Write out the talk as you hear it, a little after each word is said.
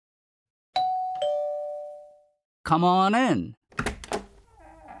Come on in.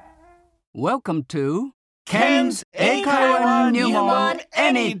 Welcome to Ken's 英会話入門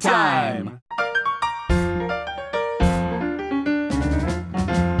Anytime!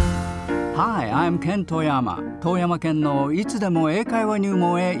 Hi, I'm Ken 遠山。遠山健のいつでも英会話入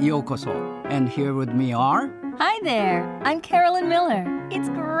門へようこそ。And here with me are... Hi there, I'm Carolyn Miller. It's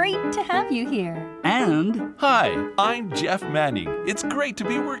great to have you here. And... Hi, I'm Jeff Manning. It's great to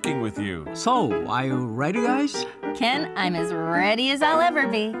be working with you. So, are you ready, guys? Ken, I'm as ready as I'll ever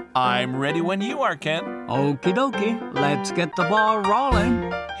be. I'm ready when you are, Ken. Okie dokie, let's get the ball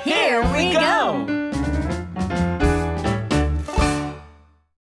rolling. Here we go!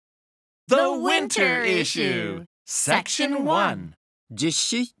 The Winter Issue, Section 1. 実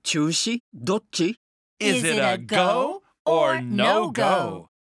施、中止、どっち？ Is it a go or no go?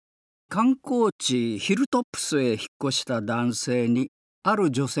 観光地ヒルトップスへ引っ越した男性にあ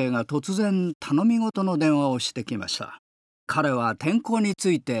る女性が突然頼み事の電話をしてきました。彼は天候に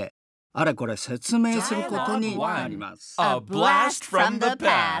ついてあれこれ説明することになります。A blast from the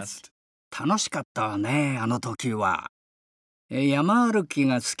past. 楽しかったわね、あの時は。山歩き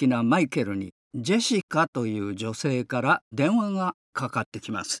が好きなマイケルにジェシカという女性から電話がかかって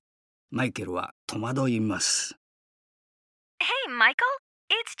きます。マイケルは戸惑います。Hey, Michael,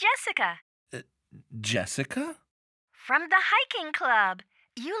 it's Jessica. Jessica? From the hiking club.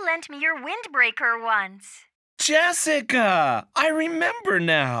 You lent me your windbreaker once. Jessica! I remember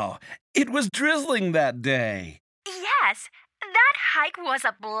now. It was drizzling that day. Yes, that hike was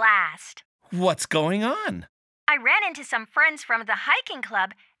a blast. What's going on? I ran into some friends from the hiking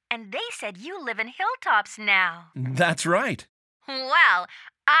club, and they said you live in Hilltops now. That's right. Well,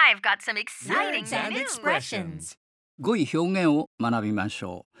 I've got some exciting Words and news. expressions. 語彙表現を学びまし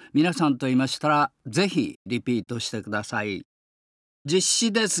ょう。皆さんと言いましたら、ぜひリピートしてください。実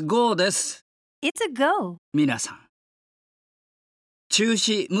施です。GO です。It's a go. 皆さん。中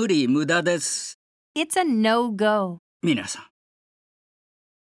止、無理、無駄です。It's a no-go. 皆さん。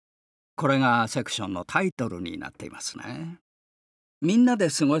これがセクションのタイトルになっていますね。みんなで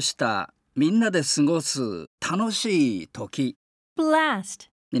過ごした、みんなで過ごす楽しい時。Blast.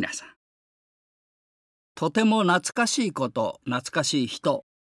 皆さん。とても懐かしいこと、懐かしい人。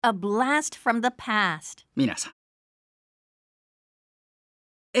A blast from the past. 皆さん。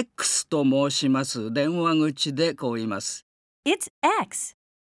X と申します電話口でこう言います。It's X.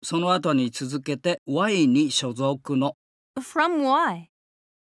 その後に続けて Y に所属の From Y.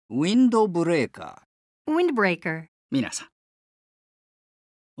 ウィンドブレーカー。Windbreaker. 皆さん。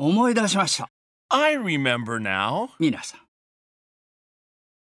思い出しました。I remember now. 皆さん。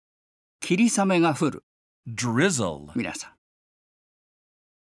霧雨が降る。Drizzle. 皆さん。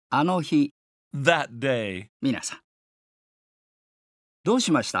あの日。That day. 皆さん。どう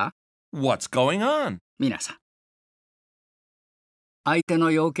しました？ What's going on? 皆さん。相手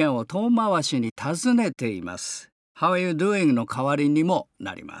の要件を遠回しに尋ねています。How are you doing の代わりにも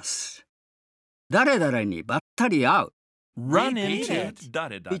なります。誰々にばったり会う。Run into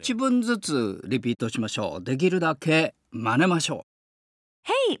it. 一文ずつリピートしましょう。できるだけ真似ましょ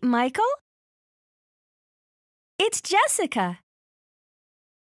う。Hey, Michael. It's Jessica.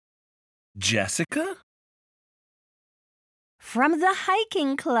 Jessica? From the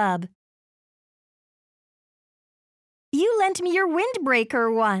hiking club. You lent me your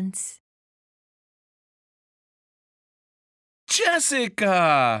windbreaker once.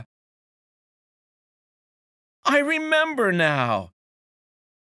 Jessica! I remember now.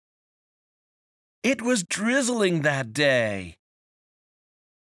 It was drizzling that day.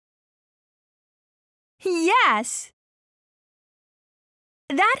 Yes.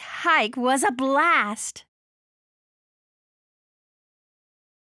 That hike was a blast.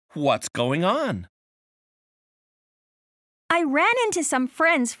 What's going on? I ran into some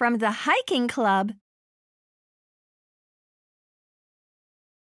friends from the hiking club.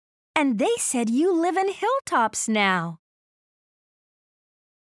 And they said you live in Hilltops now.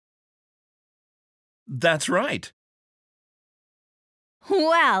 That's right.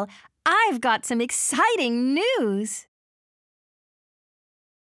 Well, I've got some exciting news.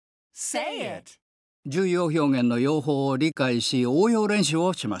 Say it. 重要表現の用法を理解し応用練習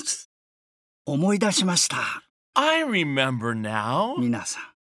をします。思い出しました。I remember now. 皆さん。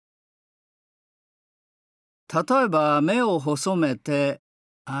例えば目を細めて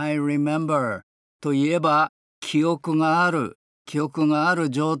I remember と言えば記憶がある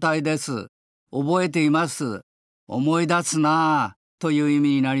状態です。覚えています。思い出すなという意味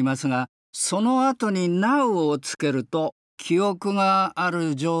になりますが、その後に now をつけると記憶があ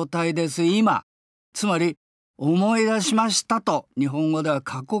る状態です今。つまり思い出しましたと日本語では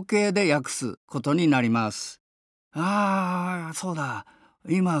過去形で訳すことになります。そうだ。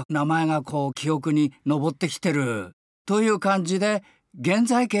今名前が記憶に上ってきてる。という感じで現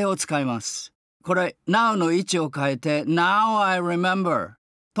在形を使います。これ now の位置を変えて Now I remember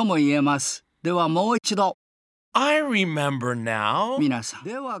とも言えます。ではもう一度。I remember now. 皆さん。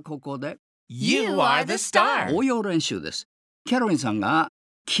ではここで You are the star. 応用練習です。キャロリンさんが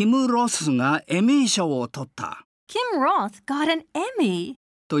キム・ロスがエミー賞を取った。Kim Roth got an Emmy.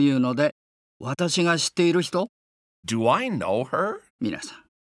 というので私が知っている人 Do I know her? 皆さん。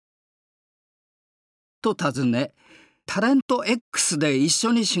と尋ね、タレント X で一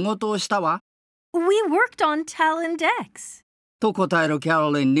緒に仕事をしたわ。We worked on Talent X. と答えるキャ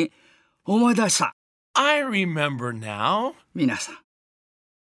ロリンに思い出した。I remember now. 皆さん。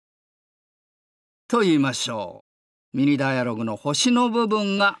と言いましょう。ミニダイアログの星の部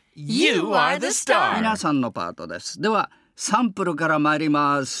分が You are the star. 皆さんのパートです。では、サンプルから参り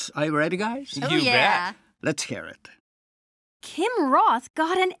ます。Are you ready, guys? Oh, You yeah. Let's hear it. Kim Roth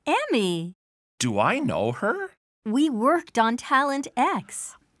got an Emmy. Do I know her? We worked on Talent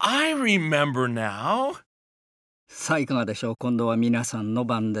X. I remember now. さあ、いかがでしょう。今度は皆さんの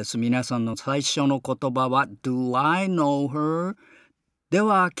番です。皆さんの最初の言葉は Do I know her? で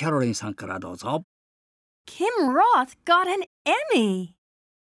は、キャロリンさんからどうぞ。Kim Roth got an Emmy.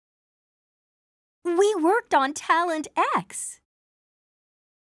 We worked on Talent X.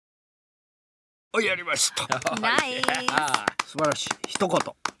 やりました。Nice. 素晴らしい。一言。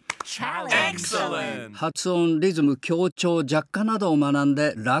Excellent. 発音、リズム、強調、弱化などを学ん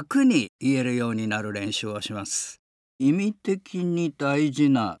で楽に言えるようになる練習をします。意味的に大事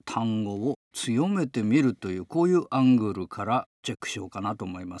な単語を強めてみるというこういうアングルからチェックしようかなと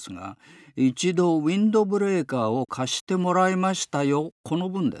思いますが、一度ウィンドブレーカーを貸してもらいましたよ。この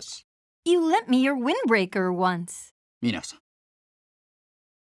文です。You lent me your windbreaker once. 皆さん。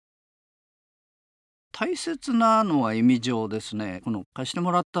大切なのは意味上ですね。この貸して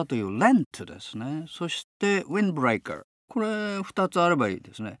もらったという lent ですね。そして windbreaker。これ2つあればいい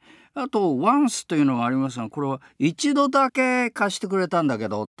ですね。あと once というのがありますが、これは一度だけ貸してくれたんだけ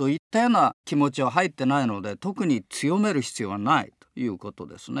どといったような気持ちは入ってないので、特に強める必要はないということ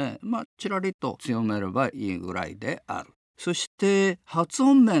ですね。ちらりと強めればいいぐらいである。そして発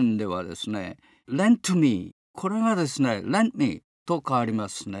音面ではですね、lent me。これがですね、lent me と変わりま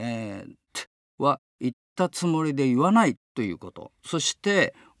すね。は言ったつもりで言わないということ。そし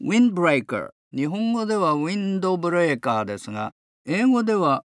て windbreaker。日本語ではウィンドブレーカーですが、英語で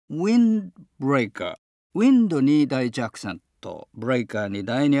はウィンブレーカー。ウィンドに第一アクセント、ブレーカーに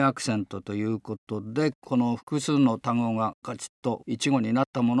第二アクセントということで、この複数の単語がカチッと一語になっ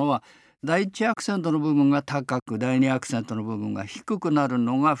たものは、第一アクセントの部分が高く、第二アクセントの部分が低くなる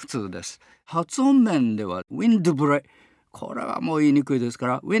のが普通です。発音面ではウィンドブレーカー。これはもう言いにくいですか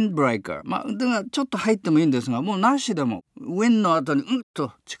ら、ウィンブレーカー。だからちょっと入ってもいいんですが、もうなしでも、ウィンの後に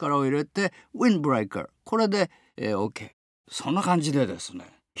と力を入れて、ウィンブレーカー。これで、OK。そんな感じでですね、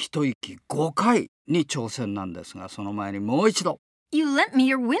一息5回に挑戦なんですが、その前にもう一度。You lent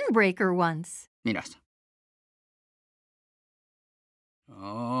me your windbreaker once. 皆さん。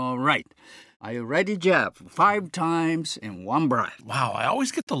All right. Are you ready, Jeff? 5 times in one breath. Wow, I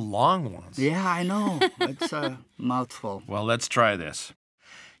always get the long ones. Yeah, I know. It's a mouthful. Well, let's try this.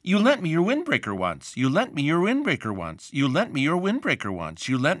 You lent me your windbreaker once. You lent me your windbreaker once. You lent me your windbreaker once.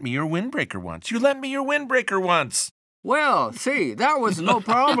 You lent me your windbreaker once. You lent me your windbreaker once. Well, see, that was no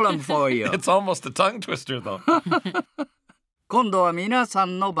problem for you. It's almost a tongue twister, though. 今度は皆さ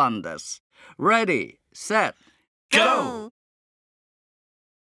んの番です。Ready, set, Go!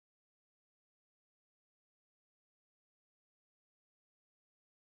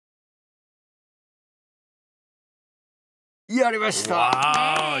 やりました。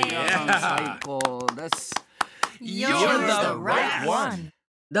 Wow, 皆さん yeah. 最高です。 You're the right one.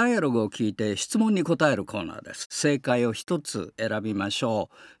 ダイアログを聞いて質問に答えるコーナーです。正解を一つ選びましょ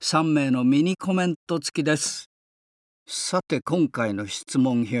う。3名のミニコメント付きです。さて今回の質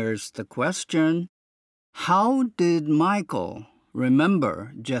問 Here's the question. How did Michael remember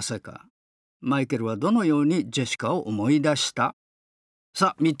Jessica? マイケルはどのようにジェシカを思い出した？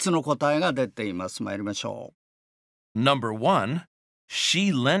さあ3つの答えが出ています。参りましょう。Number 1, she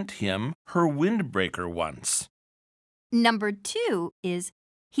lent him her windbreaker once. Number 2 is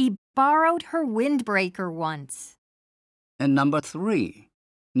he borrowed her windbreaker once. And number 3,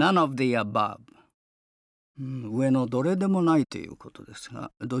 none of the above. 上のどれでもないということです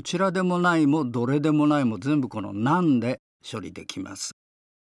が、どちらでもないもどれでもないも全部このnoneで処理できます。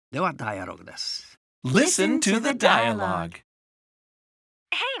ではダイアログです。Listen to the dialogue.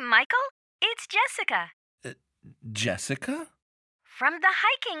 Hey, Michael, it's Jessica Jessica? from the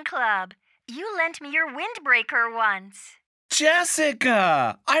hiking club. you lent me your windbreaker once.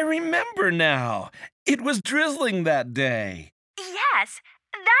 Jessica! I remember now. It was drizzling that day. Yes,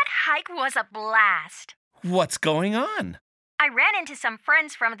 that hike was a blast. What's going on? I ran into some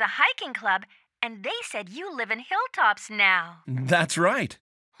friends from the hiking club, and they said you live in Hilltops now. That's right.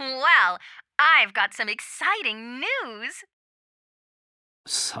 Well, I've got some exciting news.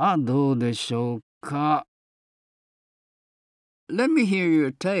 さあどうでしょうか。Let me hear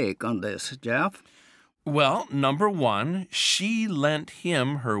your take on this, Jeff. Well, number one, she lent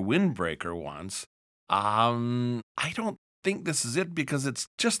him her windbreaker once. I don't think this is it because it's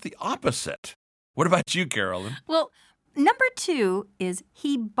just the opposite. What about you, Carolyn? Well, number 2 is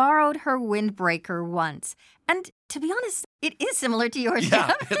he borrowed her windbreaker once. And to be honest, it is similar to yours, Yeah,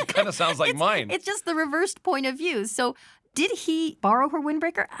 Jeff. it kind of sounds like mine. It's just the reversed point of view. So did he borrow her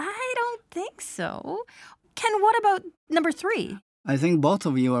windbreaker? I don't think so. Ken, what about number 3? I think both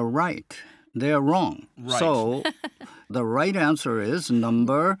of you are right. They are wrong. Right. So the right answer is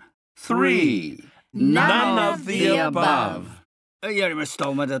number 3. None of the above. やりました。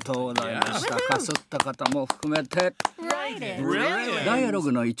おめでとうございました。 Yeah. かすった方も含めて Right it. Brilliant. ダイアロ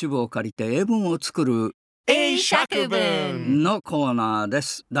グの一部を借りて英文を作る英作文のコーナーで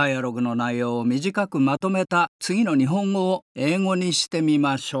す。ダイアログの内容を短くまとめた次の日本語を英語にしてみ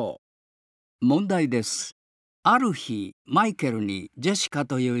ましょう。問題です。ある日、マイケルにジェシカ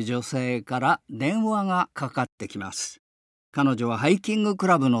という女性から電話がかかってきます。彼女はハイキングク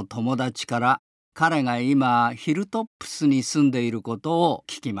ラブの友達から彼が今ヒルトップスに住んでいることを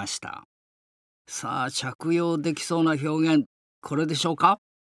聞きました。さあ、着用できそうな表現、これでしょうか？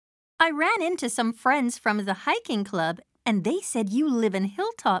 I ran into some friends from the hiking club, and they said you live in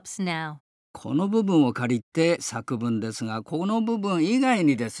Hilltops now. この部分を借りて作文ですが、この部分以外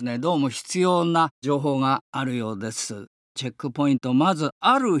にですね、どうも必要な情報があるようです。チェックポイント、まず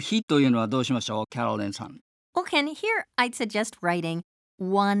ある日というのはどうしましょう？キャロリンさん。Well, Ken, here I'd suggest writing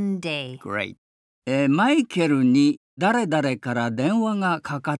one day. Great. マイケルに誰々から電話が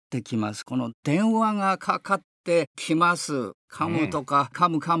かかってきます。この電話がかかってきます。カムとか、カ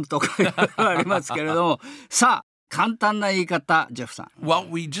ムとかありますけれども、さあ、簡単な言い方、ジェフさん。Well,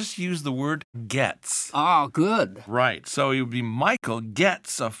 we just use the word gets. Good. Right. So it would be Michael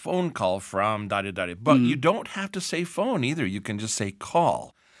gets a phone call from da-da-da. But you don't have to say phone either. You can just say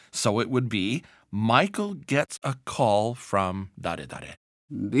call. So it would be Michael gets a call from da-da-da.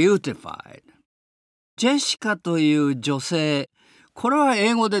 Beautified. ジェシカという女性、これは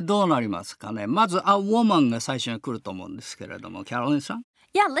英語でどうなりますかね。まず a woman が最初に来ると思うんですけれども、キャロリンさん。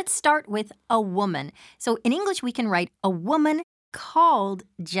Yeah, let's start with a woman. So in English, we can write a woman called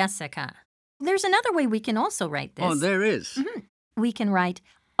Jessica. There's another way we can also write this. Oh, there is. We can write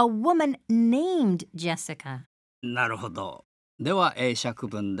a woman named Jessica. なるほど。では英釈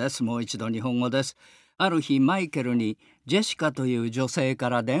文です。もう一度日本語です。ある日マイケルにジェシカという女性か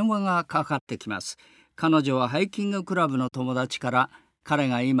ら電話がかかってきます。彼女はハイキングクラブの友達から彼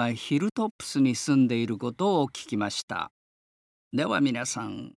が今ヒルトップスに住んでいることを聞きました。では皆さ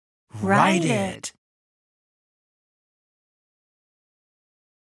ん、Write it.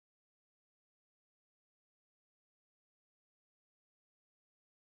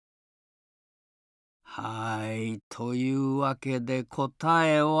 はい、というわけで答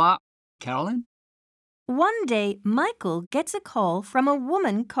えは、Carolyn? One day, Michael gets a call from a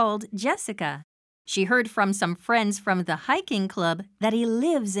woman called Jessica. She heard from some friends from the hiking club that he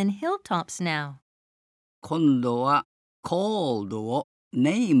lives in Hilltops now. 今度は called を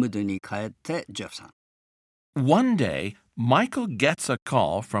named に変えて、ジェフさん。One day, Michael gets a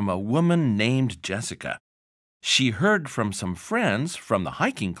call from a woman named Jessica. She heard from some friends from the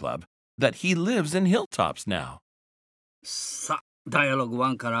hiking club that he lives in Hilltops now. さあ、ダイアログ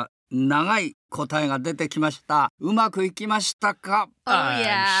1から長い答えが出てきました。うまくいきましたか？ Oh,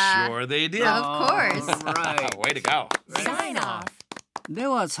 yeah. I'm sure they did. Of course. Right. Way to go. Sign off. で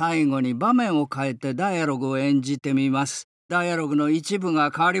は最後に場面を変えてダイアログを演じてみます。ダイアログの一部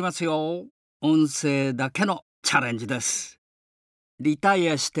が変わりますよ。音声だけのチャレンジです。リタイ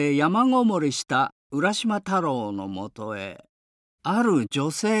アして山ごもりした浦島太郎のもとへ、ある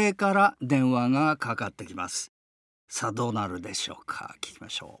女性から電話がかかってきます。さあどうなるでしょうか？聞きま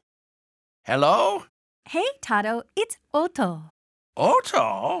しょう。Hello? Hey, Tato, it's Otto.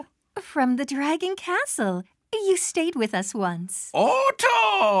 Otto? From the Dragon Castle. You stayed with us once.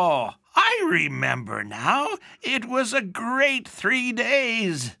 Otto! I remember now. It was a great 3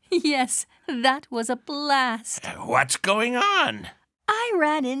 days. Yes, that was a blast. What's going on? I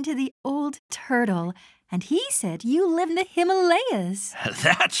ran into the old turtle, and he said you live in the Himalayas.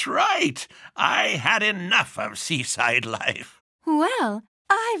 That's right. I had enough of seaside life. Well,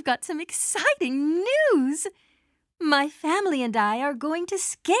 I've got some exciting news. My family and I are going to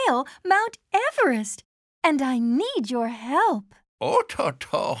scale Mount Everest, and I need your help. Oh,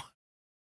 Toto,